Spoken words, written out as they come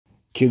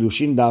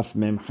Kidushin Daf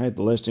Memchet.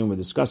 The last thing we're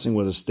discussing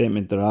was a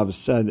statement that Rav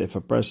said if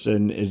a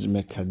person is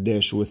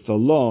mekadesh with the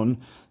loan,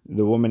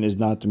 the woman is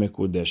not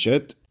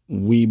mekudeshet.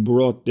 We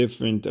brought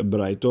different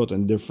braitot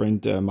and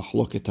different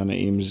mahloket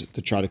tanaims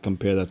to try to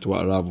compare that to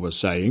what Rav was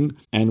saying,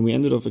 and we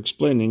ended up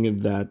explaining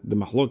that the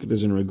mahloket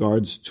is in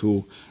regards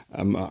to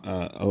a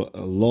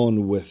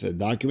loan with a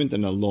document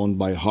and a loan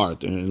by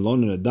heart. And a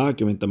loan in a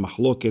document, the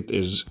mahloket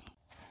is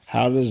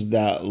how does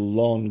that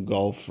loan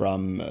go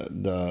from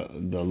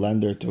the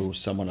lender to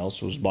someone else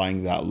who's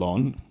buying that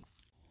loan?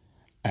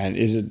 And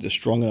is it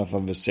strong enough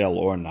of a sale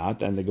or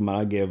not? And the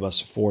Gemara gave us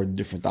 4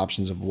 different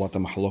options of what the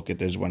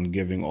mahloket is when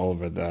giving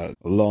over the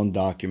loan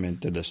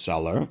document to the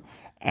seller.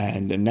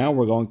 And now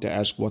we're going to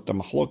ask what the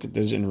mahloket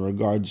is in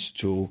regards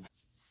to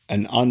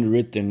an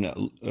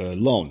unwritten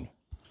loan.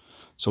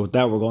 So with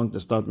that, we're going to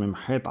start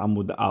Memchet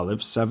Amud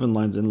Aleph, 7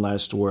 lines in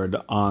last word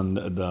on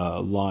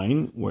the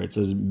line where it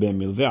says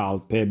B'milve al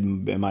pe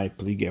b'mai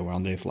plige. We're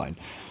on the 8th line.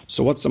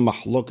 So what's the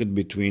mahloket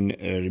between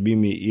Rabbi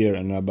Meir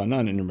and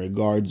Rabbanan in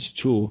regards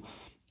to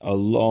a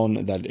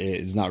loan that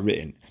is not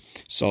written?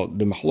 So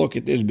the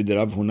mahloket is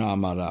b'derav Huna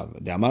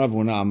Amarav. The Amarav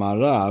Huna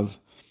Amarav,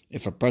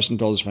 if a person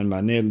told his friend,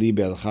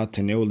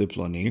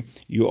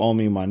 you owe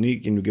me money,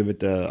 can you give it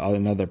to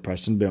another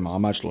person? In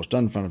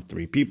front of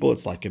 3 people,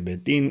 it's like a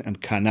betin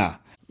and kana.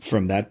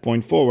 From that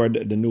point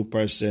forward, the new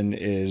person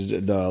is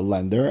the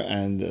lender,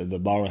 and the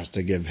borrower has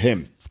to give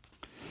him.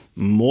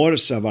 More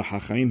savar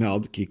hachamim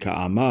held ki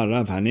ka'amar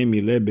Rav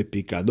hanemile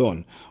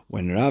bepikadon.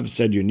 When Rav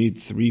said you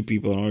need 3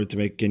 people in order to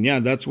make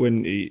kinyan, that's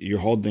when you're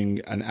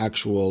holding an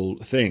actual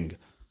thing,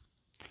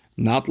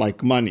 not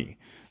like money.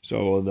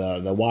 So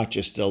the watch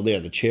is still there,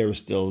 the chair is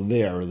still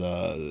there,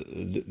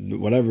 the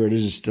whatever it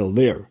is still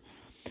there.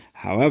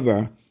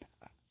 However,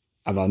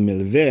 aval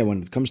milveh,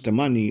 when it comes to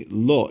money,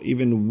 lo,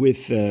 even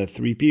with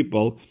 3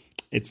 people,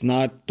 it's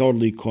not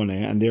totally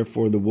koneh, and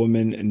therefore the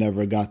woman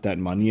never got that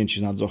money, and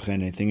she's not zoche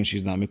anything, and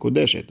she's not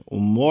mikudeshet.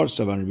 Umor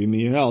savan Rabbi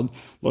Meir held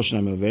lo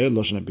shena milveh,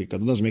 lo shena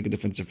pikadon. Doesn't make a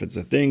difference if it's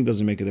a thing.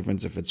 Doesn't make a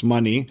difference if it's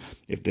money.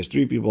 If there's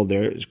 3 people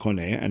there, it's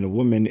koneh, and a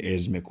woman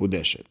is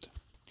mikudeshet.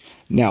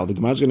 Now, the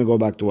Gemara is going to go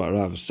back to what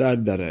Rav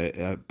said, that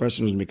a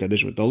person who's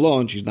mekadesh with the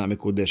loan, she's not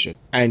mekudeshet.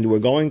 And we're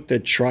going to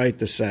try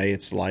to say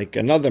it's like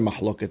another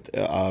mahloket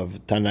of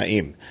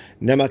Tanaim.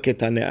 Nema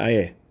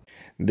ketana'eh.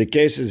 The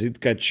case is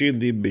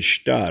hitkachili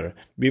bishtar.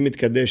 Be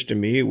mitkadesh to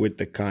me with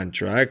the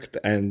contract.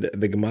 And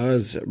the Gemara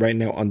is right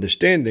now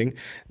understanding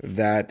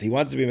that he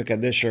wants to be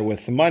mekadesher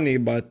with money,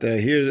 but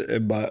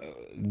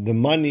the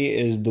money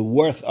is the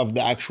worth of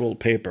the actual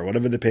paper,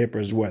 whatever the paper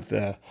is worth.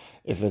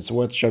 If it's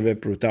worth shaveh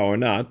pruta or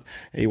not,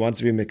 he wants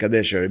to be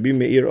mekadesher. Rabbi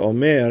Meir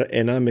omer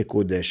ena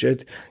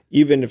mekudeshet,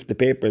 even if the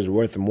paper is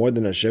worth more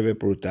than a shaveh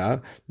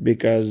pruta,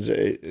 because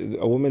a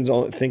woman's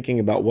only thinking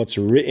about what's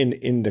written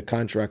in the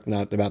contract,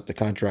 not about the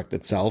contract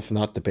itself,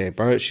 not the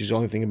paper. She's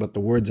only thinking about the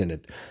words in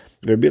it.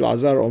 Rabbi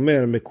Lazar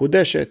omer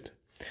mekudeshet,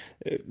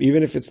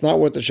 even if it's not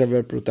worth a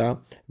shaveh pruta.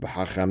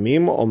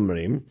 V'hachamim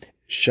omrim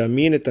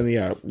shamin et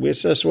aniyar. We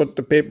assess what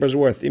the paper is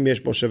worth. Im yesh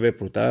bo shaveh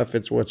pruta, if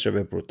it's worth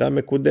shaveh pruta,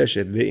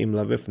 mekudeshet. Ve'im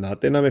lav if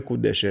not, ena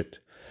mekudeshet.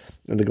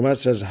 And the Gemara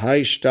says,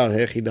 "Hai shtar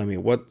hechidami."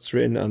 What's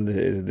written on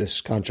this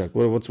contract?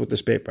 What's with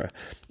this paper?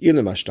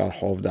 Ilma shtar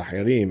hov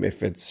dahirim.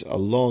 If it's a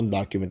loan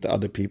document to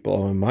other people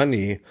owing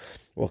money,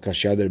 well,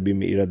 kashad Rabbi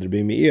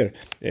Meir.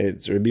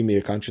 It's Rabbi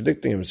Meir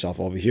contradicting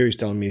himself over here. He's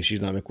telling me she's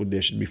not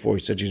mekudeshet before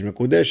he said she's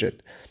mekudeshet.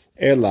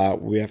 Ela,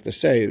 we have to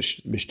say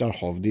bishtar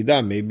hov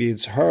dida. Maybe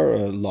it's her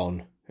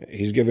loan.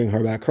 He's giving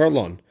her back her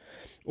loan.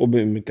 And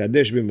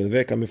the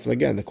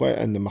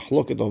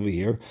mahloket over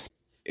here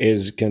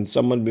is, can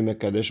someone be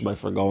mekadesh by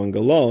forgoing a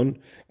loan?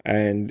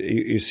 And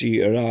you see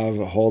Rav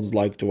holds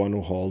like to one who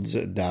holds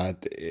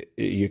that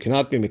you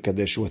cannot be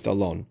mekadesh with a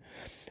loan.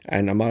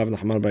 And Amar Rav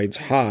Nachman bar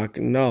Yitzhak,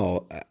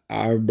 no,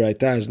 our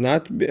braita is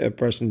not a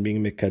person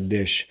being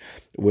mekadesh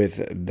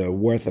with the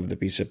worth of the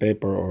piece of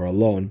paper or a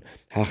loan.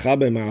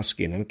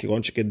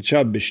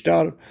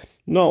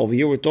 No, over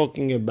here we're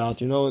talking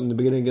about, in the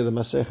beginning of the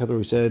Masechet where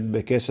we said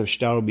Bekes of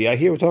Shtar Biyah.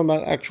 Here we're talking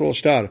about actual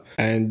Shtar.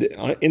 And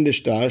in the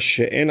Shtar,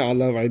 She'en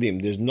Alav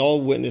Aidim. There's no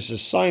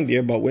witnesses signed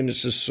here, but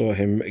witnesses saw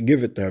him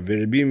give it to her.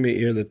 Rabbi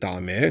Meir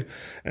l'tameh.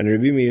 And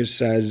Rabbi Meir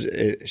says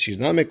she's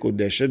not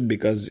mekudeshet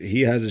because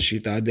he has a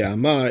Shita de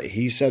Amar.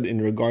 He said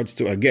in regards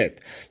to a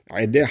get.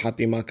 Aideh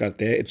Hatima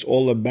Karte. It's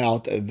all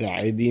about the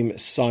Aidim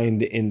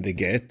signed in the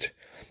get.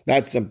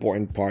 That's the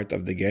important part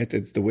of the get.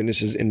 It's the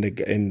witnesses in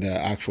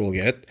the actual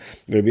get.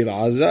 Rabbi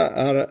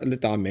Lazar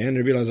l'tameh.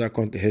 Rabbi Lazar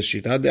according to his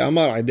shita de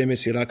amar aideh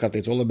mesira karte.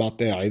 It's all about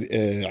the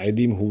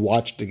aidim who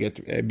watched the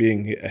get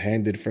being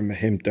handed from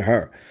him to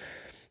her.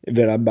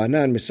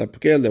 V'Rabbanan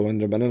misapkel, when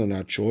Rabbanan are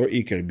not sure,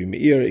 Iker Rabbi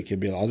Meir, Iker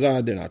Rabbi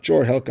Lazar, they're not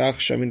sure. Helkach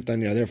shamin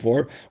tanya.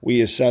 Therefore,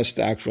 we assess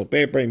the actual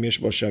paper. Im yesh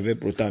bo shaveh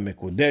pruta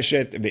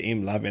mekudeshet,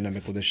 ve'im lav ena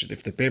mekudeshet.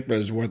 If the paper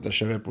is worth a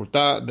shaveh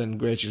pruta, then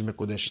great, she's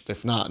mekudeshet.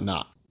 If not,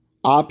 not.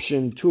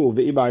 Option 2,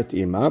 ve'ibait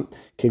ima,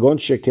 kegon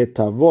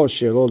sheketavo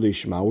shelo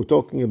lishma. We're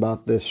talking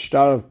about the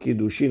shtar of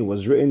Kiddushin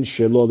was written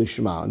shelo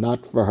lishma,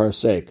 not for her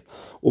sake.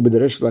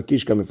 U'b'deresh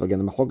Lakish kamif again.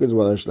 The Machlok is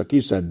what Resh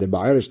Lakish said.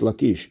 De'ba'er Resh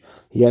Lakish.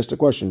 He asked a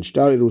question.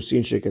 Shtar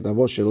irusin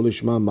sheketavo shelo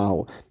lishma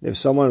mahu. If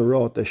someone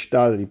wrote a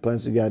shtar that he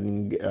plans to get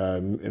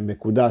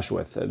mekudash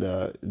with,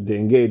 the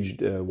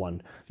engaged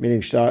one, meaning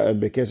shtar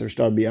bekes of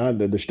shtar bi'ad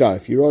the shtar.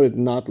 If you wrote it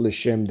not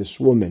l'shem this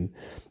woman,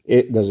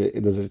 does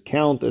it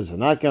count? Does it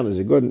not count? Is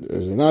it good?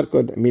 Is it not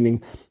good?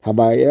 Meaning,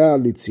 Havaya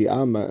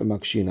litzi'ah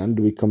makshinan.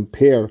 Do we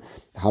compare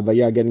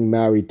Havaya getting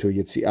married to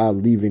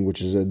Yitzi'ah leaving,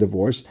 which is a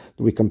divorce?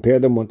 Do we compare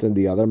them one to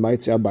the other?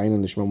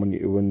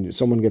 When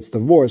someone gets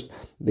divorced,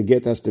 the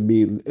get has to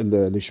be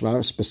the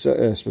lishma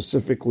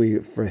specifically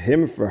for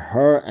him, for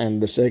her,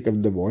 and the sake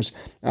of divorce.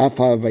 Af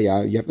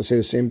Havaya, you have to say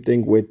the same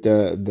thing with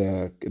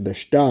the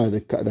shtar,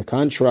 the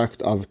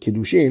contract of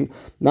Kiddushin.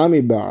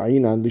 Nami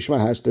ba'inan lishma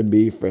has to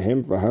be for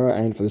him, for her,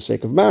 and for the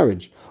sake of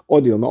marriage.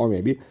 Or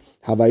maybe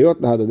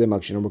Havayot lahadadeh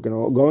makshin.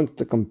 We're going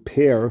to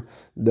compare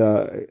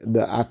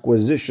the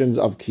acquisitions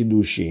of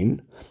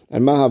Kiddushin.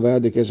 And ma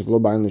havayah the case of lo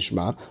ba'in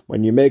lishma.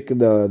 When you make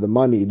the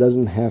money, it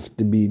doesn't have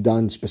to be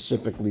done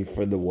specifically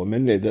for the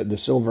woman. The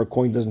silver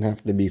coin doesn't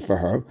have to be for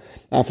her.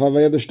 Af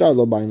havayah the shtar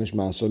lo ba'in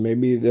lishma. So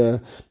maybe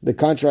the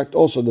contract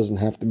also doesn't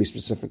have to be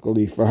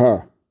specifically for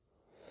her.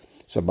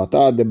 So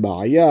bata de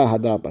ba'aya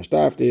hadar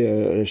pashta. After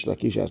Resh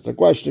Lakish asked the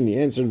question, he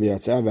answered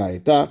v'yatzah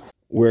v'hayita.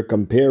 We're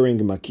comparing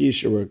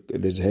makish,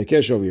 there's a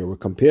hekesh over here. We're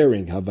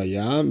comparing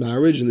havaya,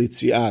 marriage,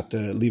 litziat,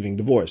 leaving,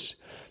 divorce.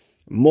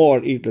 More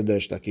itla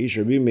Resh Lakish.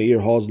 Rabbi Meir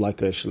holds like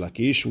Resh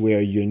Lakish,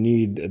 where you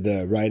need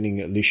the writing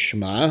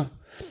lishma,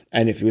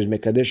 and if he was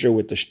mekadesher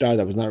with the shtar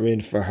that was not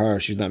written for her,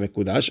 she's not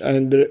mekudash.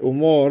 And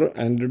Umar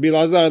and Rabbi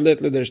Lazar let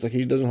Resh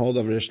Lakish doesn't hold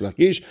of Resh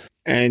Lakish,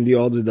 and the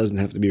odds it doesn't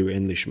have to be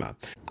written lishma.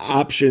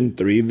 Option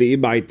 3,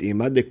 ve'ibait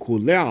ima de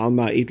kule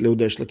alma itleu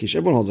Resh Lakish.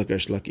 Everyone holds like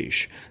Resh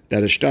Lakish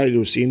that a shtar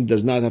irusin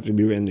does not have to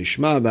be written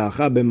lishma.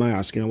 V'acha b'may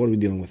asking, what are we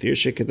dealing with here?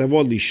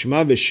 Sheketavo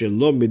lishma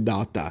v'shelo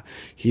b'data.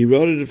 He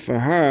wrote it for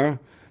her,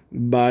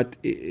 but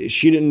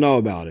she didn't know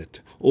about it.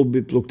 And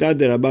the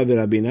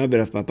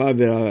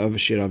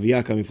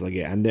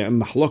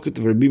mahloket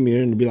of Rabbi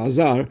Meir and Rabbi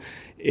Lazar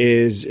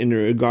is in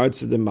regards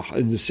to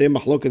the same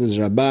mahloket as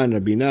Rabba and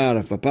Rabina,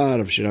 Rav Papa,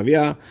 Rav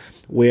Shiravia,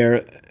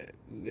 where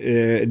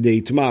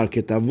the itmar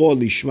ketavo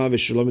lishma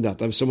v'shalom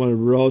midat. If someone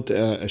wrote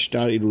a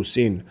shtar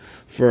irusin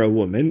for a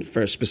woman,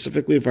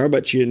 specifically for her,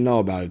 but she didn't know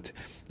about it.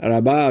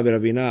 Rabba and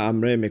Rabina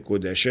amre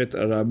mekudeshet.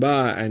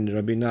 Rabba and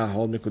Rabina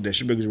hold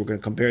mekudeshet because we're going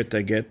to compare it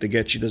to get. The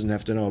get she doesn't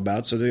have to know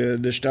about. So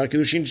the shtar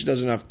kiddushin she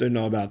doesn't have to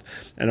know about.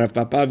 And Rav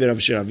Papa and Rav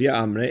Shiravia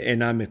amre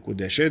ena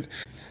mekudeshet.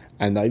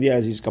 And the idea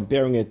is he's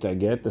comparing it to a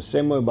get. The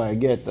same way by a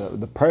get,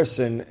 the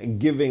person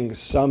giving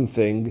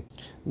something,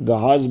 the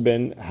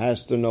husband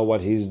has to know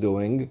what he's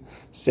doing.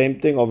 Same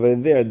thing over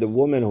there. The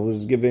woman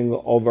who's giving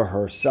over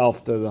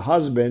herself to the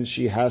husband,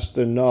 she has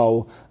to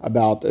know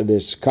about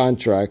this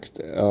contract,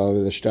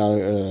 the shtar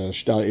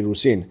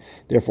irusin.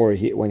 Therefore,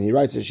 when he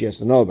writes it, she has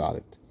to know about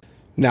it.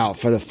 Now,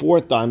 for the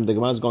fourth time, the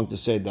Gemara is going to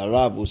say the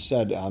Rav who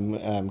said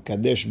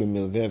kadesh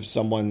b'milvev,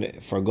 someone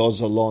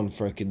forgoes a loan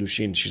for a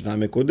kiddushin, she's not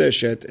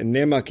mekudeshet.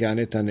 Nema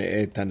ke'ane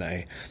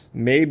tanei.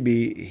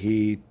 Maybe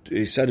he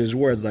said his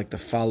words like the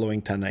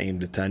following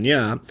Tanaim. The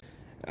Tanya.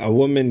 A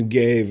woman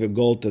gave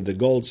gold to the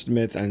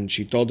goldsmith, and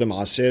she told him,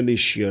 "Aseli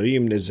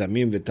shirim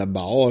nezamim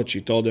v'tabaot." She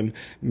told him,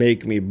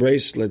 "Make me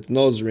bracelet,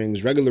 nose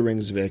rings, regular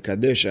rings,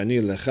 ve'kadesh ani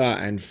lecha."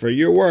 And for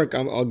your work,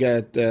 I'll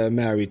get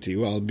married to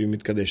you. I'll be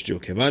mitkadesh to you.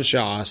 Kevan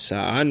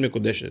she'asa'an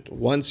mekudeshet.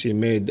 Once he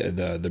made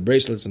the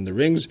bracelets and the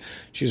rings,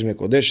 she's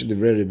mekudeshet.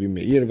 Divrei Rabbi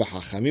Meir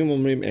v'chachamim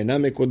omrim ena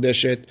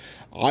mekudeshet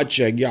ad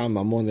she'agia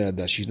mamon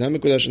le'ada. She's not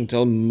mekudeshet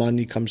until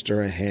money comes to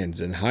her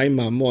hands. And hi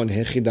mamon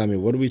hechidami.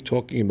 What are we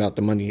talking about?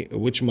 The money?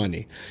 Which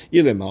money?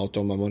 If we're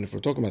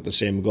talking about the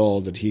same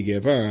gold that he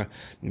gave her,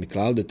 it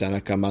sounds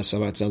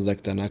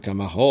like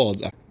Tanakama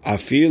holds.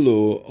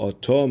 Afilu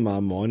oto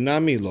mamon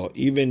namilo.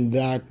 Even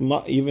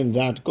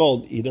that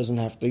gold, he doesn't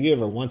have to give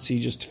her. Once he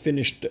just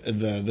finished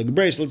the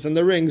bracelets and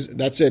the rings,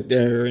 that's it.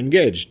 They're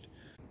engaged.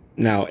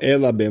 Now,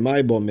 ela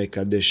b'maybo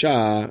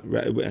mekadesha,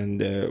 and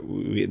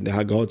the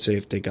Hagahot say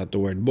if take out the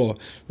word bo,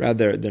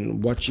 rather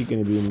than what she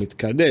going to do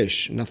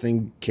mitkadesh,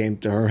 nothing came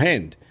to her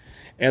hand.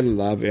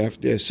 Ella, we have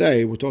to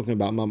say, we're talking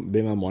about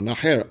b'mamon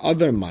acher,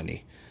 other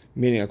money.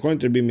 Meaning, according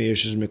to Rabbi Meir,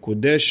 she's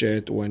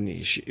mekudeshet when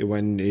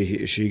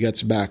she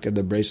gets back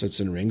the bracelets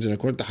and rings, and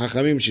according to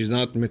Hachamim, she's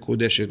not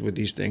mekudeshet with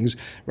these things.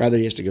 Rather,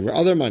 he has to give her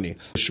other money.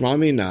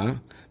 Shmamina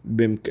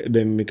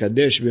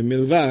b'mikadesh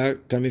b'milva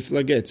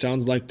kamiflage. It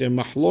sounds like their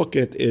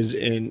mahloket is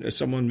in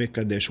someone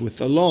mekadesh with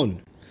a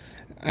loan.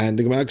 And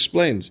the Gemara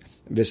explains,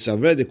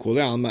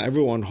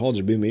 everyone holds,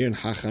 Rabbi Meir and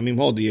Hachamim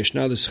hold,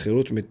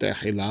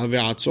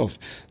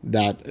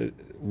 that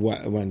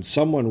when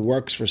someone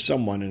works for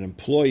someone, an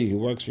employee who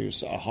works for you,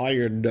 a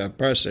hired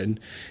person,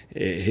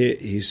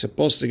 he's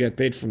supposed to get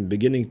paid from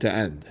beginning to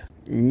end.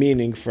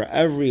 Meaning, for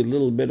every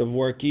little bit of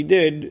work he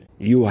did,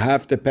 you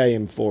have to pay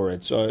him for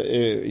it. So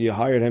you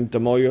hired him to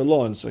mow your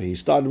lawn. So he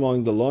started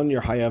mowing the lawn,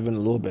 you're hayavin a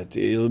little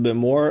bit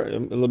more,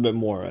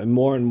 and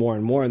more, and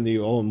more, and then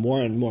you owe him more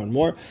and more and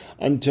more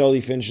until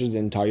he finishes the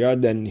entire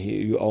yard. Then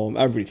you owe him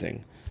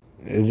everything.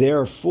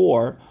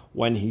 Therefore,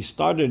 when he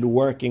started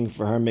working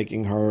for her,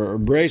 making her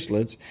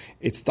bracelets,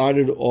 it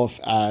started off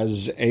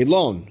as a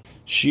loan.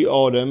 She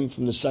owed him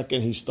from the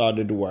second he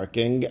started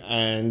working,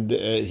 and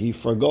he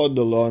forgot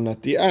the loan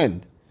at the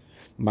end.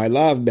 My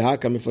love,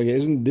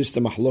 isn't this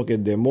the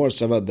mahloket? The more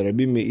savar the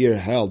Rabbi Meir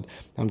held,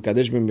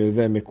 hamkadesh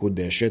b'milveh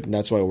mekudeshet, and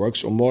that's why it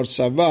works. Umor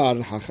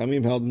savar,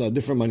 hachamim held no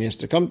different money has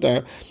to come to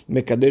her.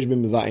 Mekadesh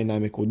b'milveh ina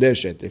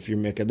mekudeshet. If you're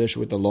mekadesh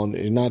with a loan,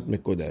 you're not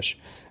mekudesh.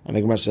 And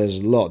the Gemara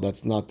says, "Lo,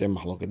 that's not their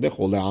mahloket."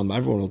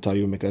 Everyone will tell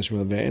you mekadesh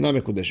b'milveh ina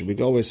mekudeshet. We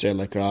can always say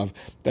like Rav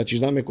that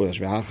she's not mekudesh.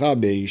 V'hacha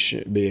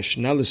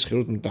be'yeshna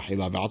l'schirut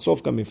mitachila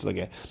v'atzov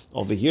kamiflage.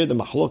 Over here, the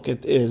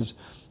mahloket is,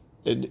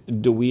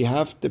 do we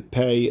have to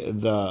pay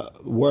the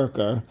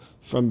worker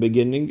from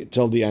beginning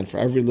till the end? For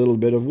every little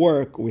bit of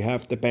work, we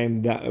have to pay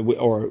him that,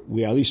 or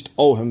we at least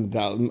owe him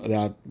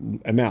that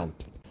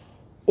amount.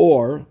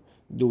 Or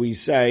do we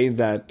say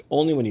that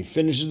only when he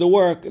finishes the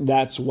work,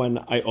 that's when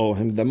I owe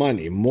him the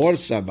money? Mor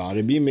savar,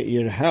 Rabbi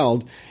Meir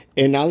held,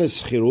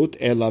 enalis chirut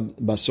ela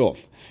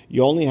basof.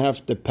 You only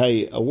have to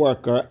pay a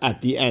worker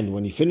at the end.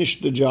 When he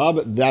finished the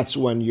job, that's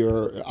when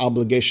your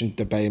obligation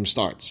to pay him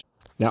starts.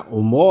 Now,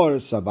 Umor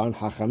Saban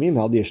Hachamim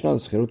held Yeshna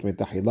L'Schirut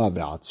Mitachila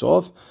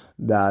Ve'atzof,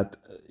 that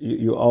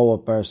you owe a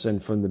person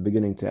from the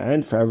beginning to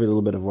end for every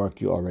little bit of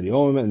work you already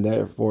owe him, and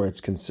therefore it's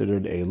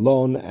considered a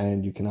loan,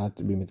 and you cannot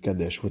be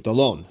mitkadesh with a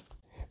loan.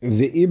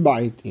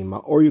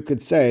 Or you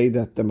could say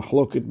that the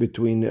mahloket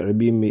between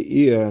Rabbi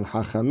Meir and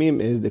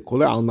Hachamim is the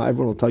Kole Alma.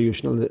 Everyone will tell you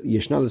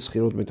Yeshna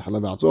L'Schirut Mitachila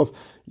Ve'atzof.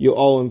 You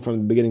owe him from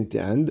the beginning to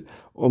end.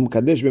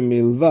 Kadesh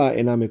b'milva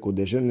ina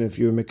mekudesh, and if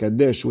you're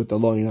mekadesh with the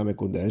loan, you're not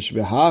mekudesh.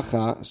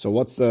 V'hacha. So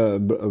what's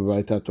the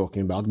writer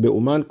talking about?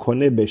 Be'uman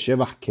koneh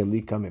b'shevach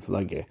keli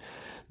kamiflage.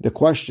 The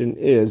question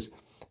is,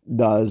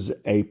 does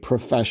a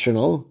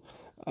professional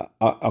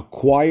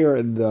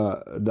acquire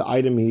the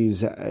item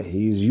he's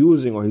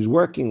using or he's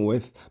working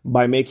with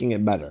by making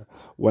it better?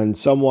 When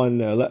someone,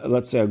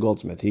 let's say a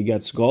goldsmith, he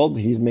gets gold,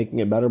 he's making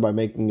it better by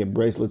making it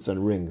bracelets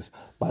and rings.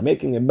 By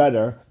making it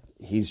better,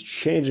 he's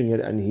changing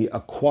it and he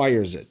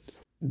acquires it.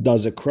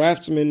 Does a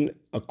craftsman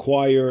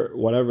acquire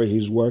whatever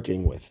he's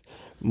working with?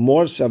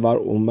 Mor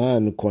savar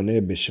uman koneh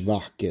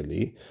b'shvach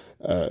keli.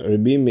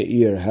 Rabbi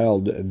Meir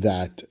held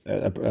that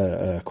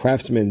a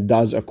craftsman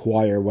does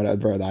acquire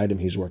whatever the item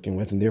he's working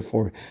with, and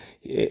therefore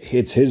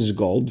it's his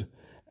gold,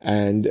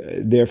 and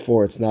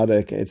therefore it's not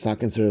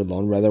considered a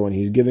loan. Rather, when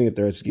he's giving it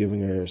there, it's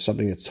giving her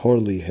something that's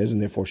totally his,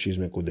 and therefore she's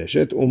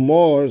mekudeshet.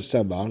 Umor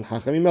saban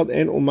hachamim held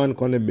en uman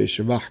koneh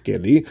b'shvach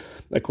keli.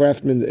 The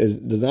craftsman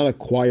does not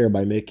acquire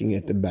by making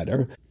it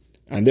better,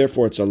 and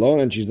therefore it's a loan,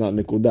 and she's not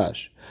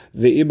mekudash.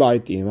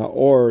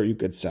 Or you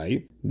could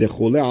say the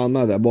chule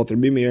alma that both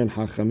Rabbi Meir and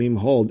Hachamim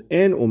hold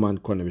en uman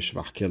koneh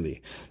b'shvach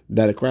keli,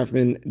 that a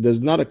craftsman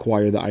does not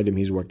acquire the item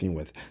he's working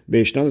with.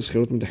 Ve'yeshna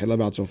l'schirut mitachila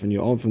ve'atzof, and you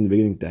own from the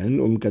beginning to end.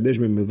 Umkadesh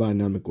b'milva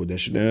ina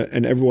mekudesh,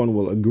 and everyone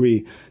will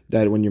agree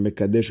that when you're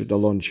mekadesh with the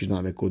loan, she's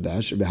not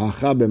mekudash.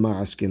 Ve'hacha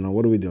b'ma askin.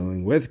 What are we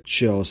dealing with?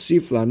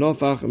 She'osif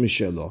la'nofach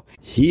mishelo.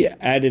 He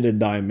added a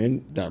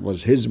diamond that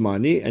was his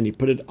money, and he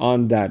put it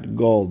on that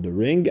gold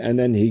ring, and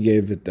then he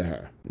gave it to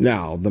her.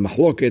 Now, the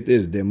mahloket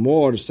is the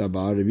more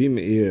sabar Rabbi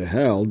Meir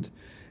held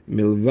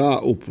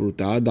milva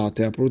upruta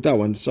date pruta.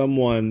 When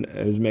someone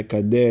is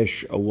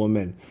mekadesh a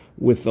woman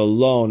with a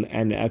loan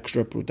and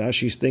extra pruta,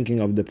 she's thinking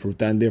of the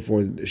pruta and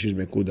therefore she's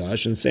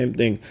mekudash. And same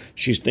thing,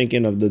 she's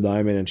thinking of the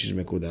diamond and she's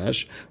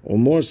mekudash. Or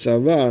more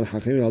savar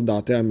hachim al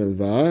date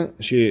milva.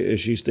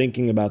 She's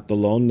thinking about the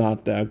loan,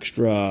 not the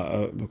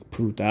extra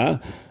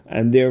pruta.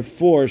 And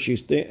therefore,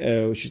 she's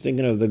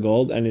thinking of the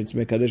gold, and it's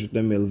mekadesh with the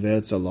milveh,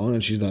 it's alone,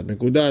 and she's not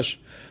mekudash.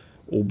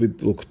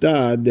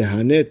 Ubiplukta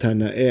dehane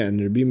tanae,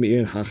 and Rabbi Meir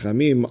and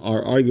Hachamim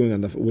are arguing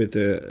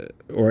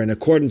or in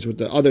accordance with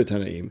the other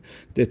Tanaim.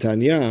 The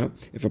Tanya,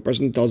 if a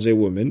person tells a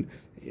woman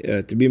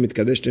to be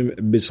mitkadesh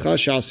bischa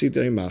sha'asit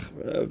imach,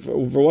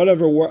 for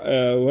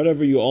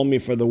whatever you owe me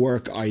for the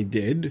work I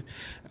did,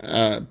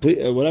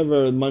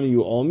 whatever money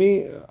you owe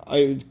me,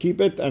 I keep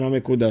it, and I'm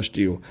mekudash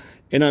to you.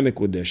 Ina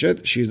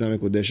mekudeshet, she's not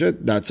mekudeshet,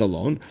 that's a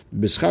loan.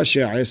 Bischa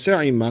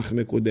she'aseh imach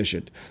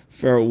mekudeshet.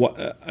 For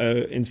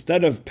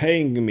instead of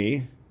paying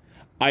me,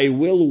 I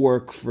will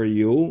work for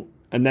you,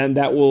 and then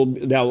that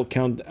will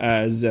count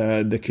as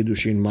the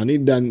Kidushin money.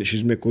 Then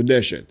she's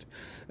mekudeshet.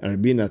 And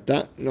Rabbi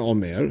Natan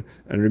Omer,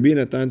 and Rabbi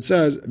Natan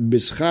says,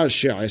 Bischa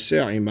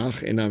she'aseh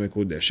imach ina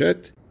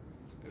mekudeshet.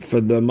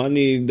 for the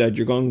money that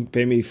you're going to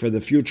pay me for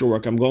the future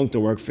work, I'm going to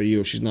work for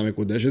you. She's not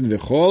mekudeshet.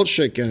 V'chol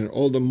sheken,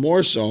 all the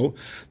more so,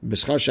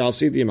 b'schar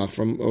she'asiti imach,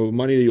 from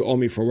money that you owe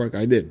me for work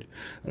I did.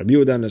 Rabbi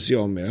Yehuda Nasi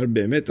Omer,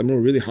 be'emet amru,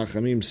 really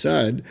Chachamim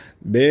said,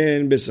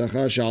 ben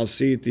b'schar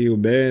she'asiti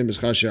uben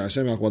b'schar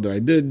she'asem imach, whether I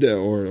did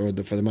or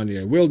for the money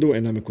I will do,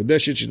 and I'm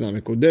mekudeshet, she's not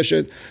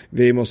mekudeshet.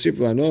 Ve'imosif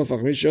lano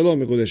fachmit shelo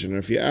mekudeshet. And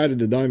if he added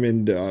the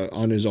diamond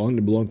on his own,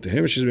 it belonged to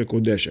him, she's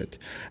mekudeshet.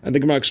 And the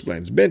Gemara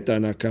explains, ben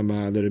Tana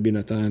kama the Rabbi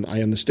Natan,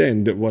 I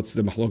understand what's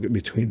the mahloket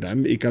between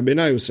them.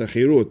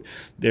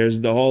 There's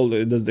the whole,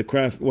 does the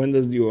craft, when do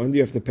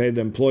you have to pay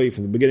the employee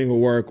from the beginning of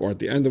work or at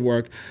the end of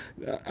work?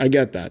 I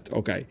get that.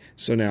 Okay.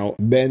 So now,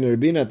 Ben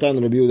Rabbi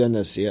Natan, Rabbi Yehuda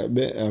Nasi,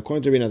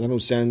 according to Rabbi Natan, who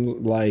sounds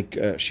like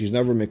she's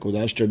never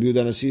mekudash, Rabbi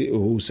Yehuda Nasi,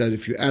 who said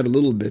if you add a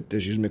little bit,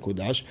 she's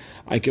mekudash.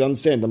 I can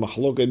understand the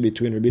mahloket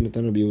between Rabbi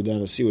Natan and Rabbi Yehuda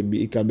Nasi would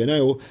be Ika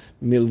Benayu,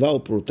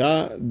 milva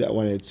pruta, that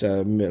when it's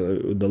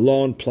the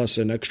loan plus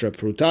an extra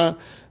pruta,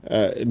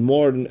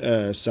 more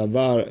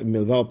savar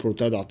milva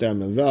pruta da'ateh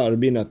milva.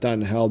 Rabbi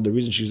Natan held the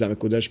reason she's not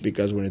mekudesh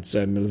because when it's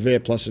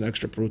milve plus an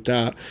extra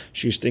pruta,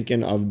 she's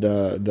thinking of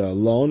the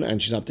loan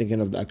and she's not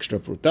thinking of the extra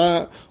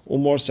pruta.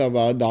 Umor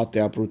savar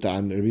da'ateh pruta.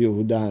 And Rabbi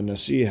Yehuda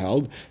Nasi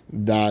held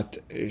that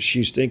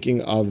she's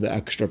thinking of the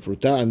extra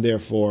pruta and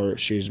therefore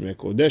she's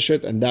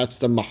mekudeshet, and that's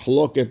the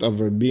mahloket of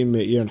Rabbi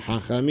Meir and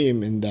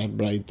Hachamim in that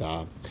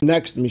braita.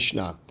 Next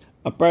Mishnah.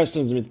 A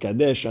person's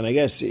mitkadesh, and I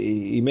guess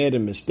he made a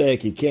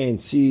mistake. He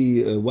can't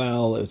see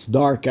well. It's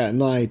dark at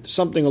night,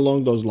 something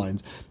along those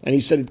lines. And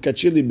he said,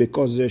 "Kachili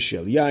because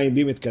shel yain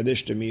be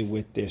mitkadesh to me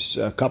with this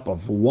cup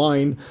of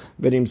wine,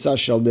 v'nimsa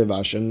shel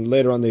devash." And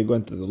later on, they go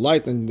into the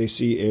light and they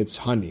see it's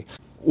honey,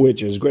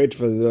 which is great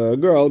for the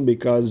girl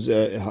because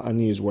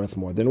honey is worth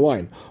more than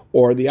wine.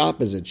 Or the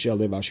opposite, shel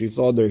devash. He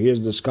thought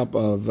here's this cup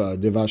of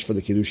devash for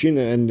the kiddushin,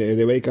 and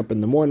they wake up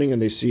in the morning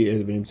and they see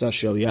v'nimsa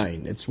shel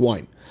yain. It's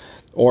wine.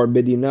 Or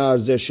bedinar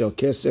zeh shel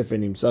kesef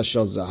and imsa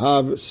shel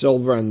zahav,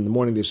 silver, and in the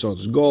morning they saw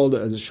it's gold,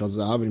 zeh shel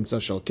zahav and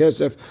imsa shel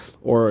kesef.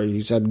 Or he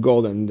said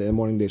gold and in the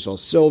morning they saw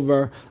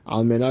silver.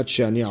 Al menat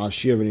she'ani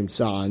ashir and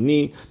imsa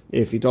ani.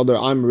 If he told her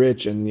I'm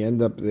rich and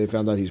they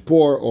found out he's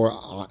poor,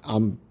 or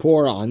I'm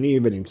poor ani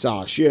and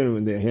imsa ashir, and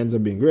when he ends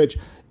up being rich,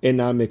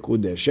 ena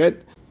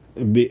mekudeshet.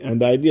 And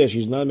the idea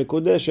she's not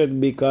mekudeshet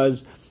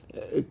because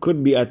it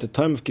could be at the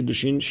time of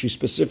Kiddushin, she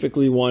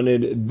specifically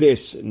wanted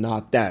this,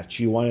 not that.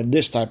 She wanted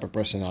this type of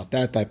person, not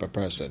that type of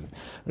person.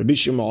 Rabbi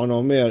Shimon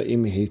Omer,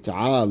 im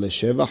hita'a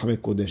l'shevach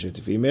mekudeshet.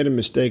 If he made a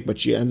mistake, but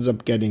she ends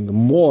up getting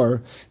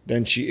more,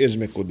 then she is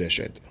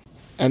mekudeshet.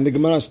 And the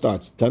Gemara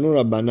starts, Tanu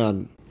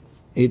Rabbanan,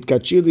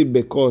 hitkachili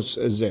bekos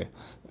zeh.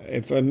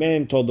 If a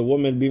man told the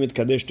woman, be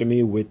mitkadesh to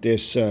me with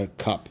this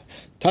cup.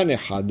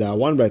 Tanehada,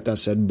 one braita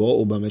said, Bo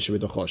uba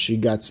meshevitocho. She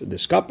gets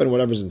this cup and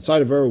whatever's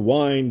inside of her,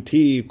 wine,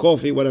 tea,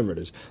 coffee, whatever it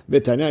is.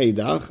 V'tanya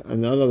idach,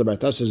 and another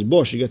braita says,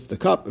 Bo, she gets the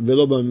cup,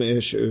 v'lo ba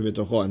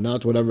meshevitocho, and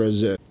not whatever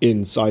is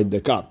inside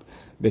the cup.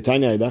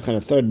 V'tanya idach, and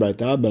a third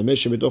braita, ba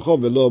meshevitocho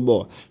v'lo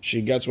bo.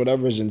 She gets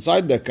whatever is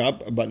inside the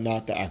cup, but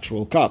not the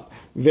actual cup.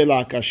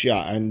 V'la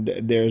kashya, and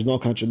there is no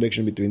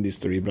contradiction between these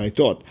three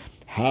braitot.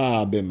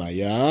 Ha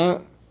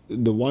b'maya.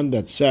 The one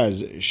that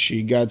says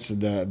she gets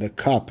the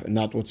cup,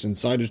 not what's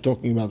inside, is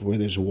talking about where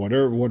there's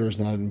water. Water is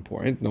not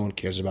important. No one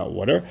cares about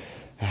water.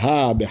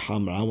 Ha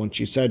behamra, when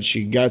she said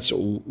she gets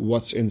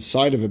what's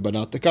inside of it, but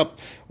not the cup.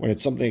 When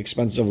it's something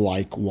expensive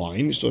like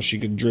wine, so she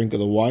could drink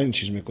of the wine,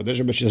 she's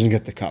mekudesha, but she doesn't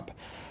get the cup.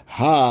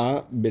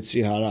 Ha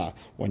betzihara,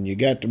 when you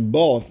get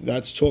both,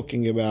 that's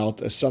talking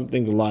about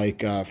something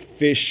like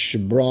fish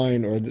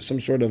brine or some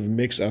sort of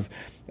mix of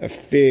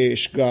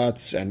fish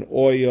guts and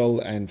oil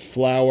and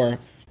flour.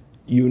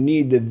 You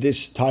need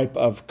this type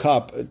of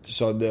cup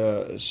so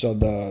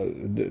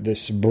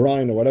this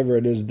brine or whatever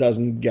it is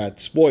doesn't get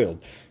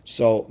spoiled.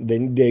 So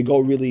they go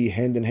really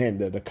hand in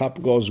hand. The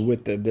cup goes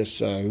with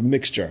this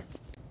mixture,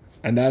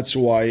 and that's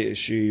why if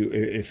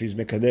he's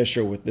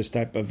mekadesher with this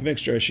type of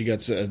mixture, she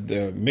gets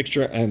the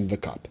mixture and the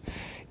cup.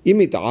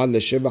 We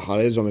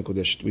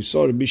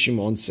saw Rabbi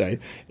Shimon say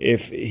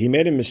if he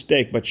made a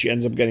mistake but she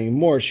ends up getting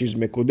more, she's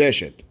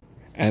mekudeshet.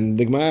 And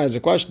the Gemara has a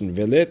question.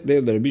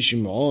 Rabbi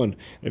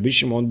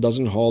Shimon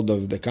doesn't hold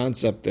of the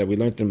concept that we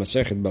learned in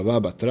Masechet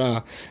Baba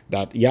Batra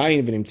that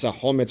yain v'nimtza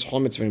chometz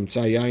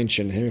v'nimtza yain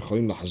shenehem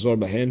cholim lahazor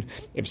bahen.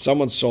 If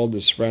someone sold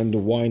his friend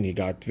wine, he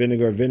got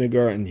vinegar,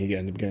 and he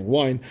ended up getting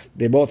wine.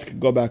 They both could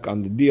go back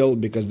on the deal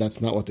because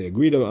that's not what they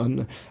agreed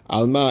on.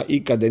 Alma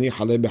ika deni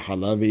hale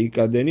behala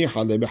ve'ika deni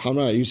hale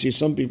behamra. You see,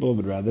 some people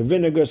would rather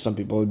vinegar, some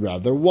people would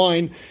rather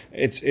wine.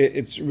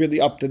 It's really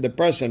up to the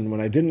person.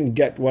 When I didn't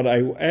get what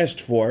I asked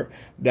for,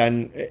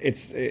 then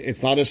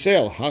it's not a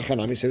sale.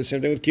 Hachanami say the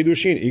same thing with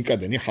Kiddushin.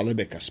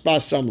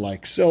 Some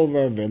like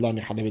silver, they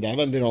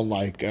don't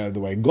like the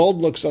way gold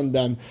looks on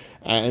them,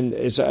 and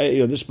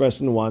this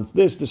person wants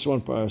this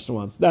one person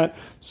wants that.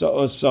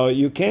 So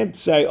you can't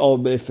say,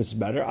 oh, if it's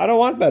better, I don't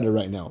want better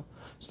right now.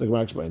 So the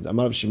Gemara explains,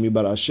 Amar Rav Shimi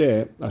bar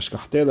Ashe,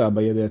 Ashkachte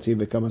le'Abaye de'ati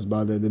v'kamas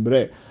ba'al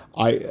de'dibre.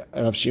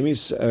 Rav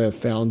Shimi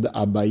found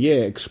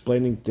Abaye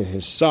explaining to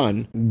his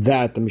son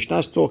that the Mishnah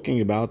is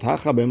talking about,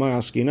 Hacha b'ma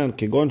askinan,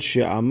 kegon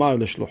she'amar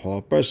l'shlucho,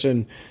 a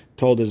person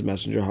told his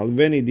messenger,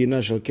 Halveni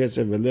dina shel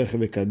kesef v'lech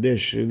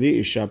v'kadesh li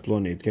isha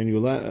plonit. Can you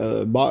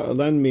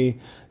lend me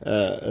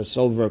a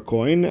silver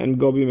coin and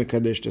go be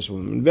mekadesh this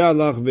woman?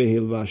 Ve'alach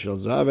ve'hilva shel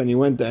zav. And he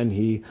went and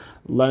he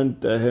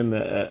lent him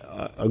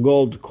a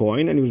gold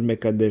coin and he was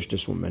mekadesh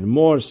this woman.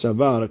 More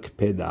savar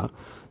kpeda.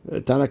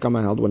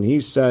 Tanakama held when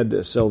he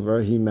said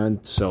silver, he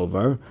meant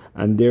silver,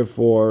 and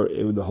therefore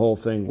the whole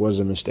thing was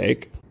a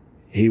mistake.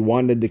 He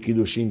wanted the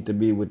Kidushin to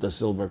be with the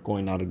silver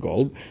coin, not a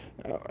gold.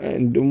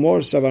 And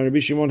more Savan Rabbi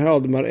Shimon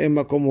held,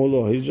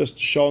 he's just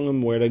showing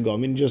him where to go. I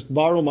mean, just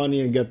borrow money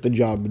and get the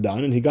job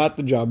done. And he got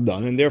the job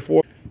done, and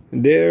therefore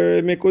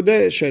they're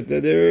mekudesh,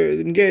 they're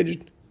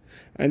engaged.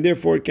 And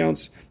therefore it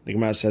counts. The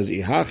Gemara says,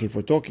 if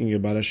we're talking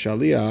about a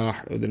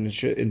shaliach, then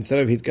instead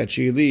of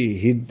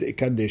hitkachili,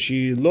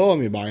 hidkadeshi lo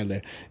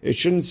mibaile. It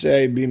shouldn't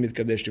say be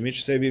mitkadesh to me, it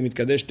should say be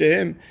mitkadesh to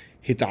him.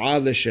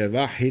 Hita'ah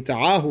l'shevach,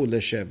 hita'ahu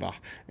l'shevach.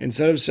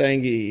 Instead of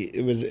saying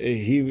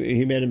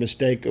he made a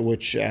mistake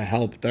which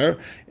helped her,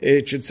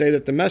 it should say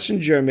that the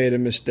messenger made a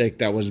mistake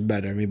that was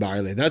better.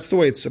 Mibaile. That's the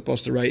way it's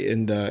supposed to write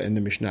in the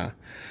Mishnah.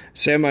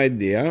 Same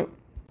idea.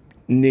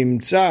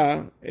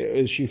 Nimtza,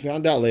 she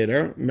found out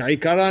later.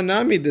 Me'ikara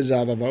nami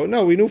dezavava.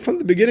 No, we knew from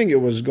the beginning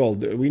it was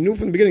gold. We knew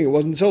from the beginning it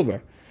wasn't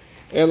silver.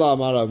 Ela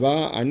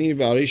marava ani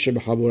v'arisha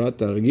b'chaburat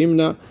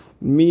targimna.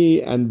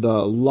 Me and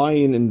the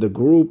lion in the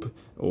group.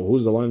 Oh,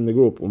 who's the lion in the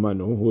group?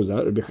 Umanu. Who is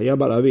that? Rabbi Chaya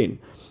bar Avin.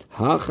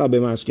 Hacha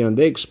b'maskin. And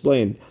they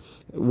explained.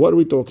 What are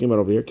we talking about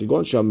over here?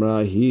 Kigon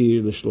shamra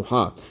hi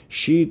l'shluha.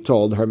 She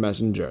told her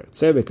messenger,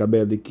 go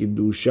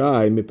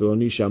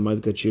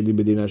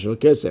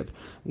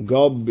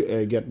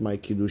get my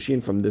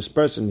kiddushin from this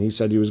person. He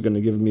said he was going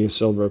to give me a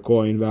silver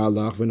coin. And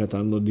the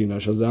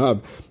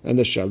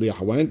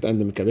shaliach went, and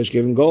the Mekadesh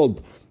gave him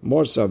gold.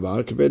 More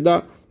savar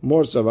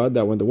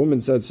that when the woman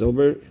said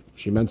silver,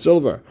 she meant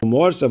silver.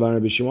 More savar,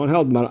 Rabbi Shimon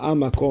held,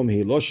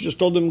 she just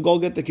told him, go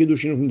get the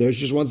kiddushin from there. She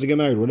just wants to get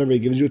married. Whatever he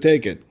gives you,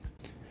 take it.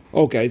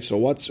 Okay, so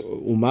what's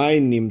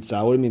umay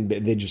nimtza? What do you mean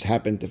they just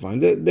happened to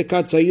find it? The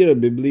katsayira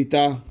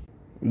biblita.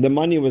 The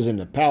money was in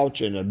a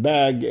pouch, in a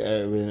bag.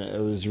 It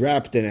was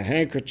wrapped in a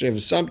handkerchief or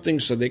something,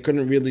 so they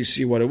couldn't really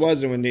see what it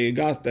was. And when they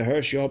got to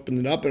her, she opened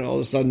it up, and all of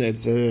a sudden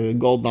it's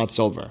gold, not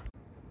silver.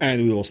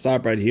 And we will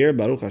stop right here.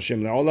 Baruch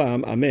Hashem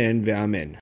le'olam. Amen ve'amen.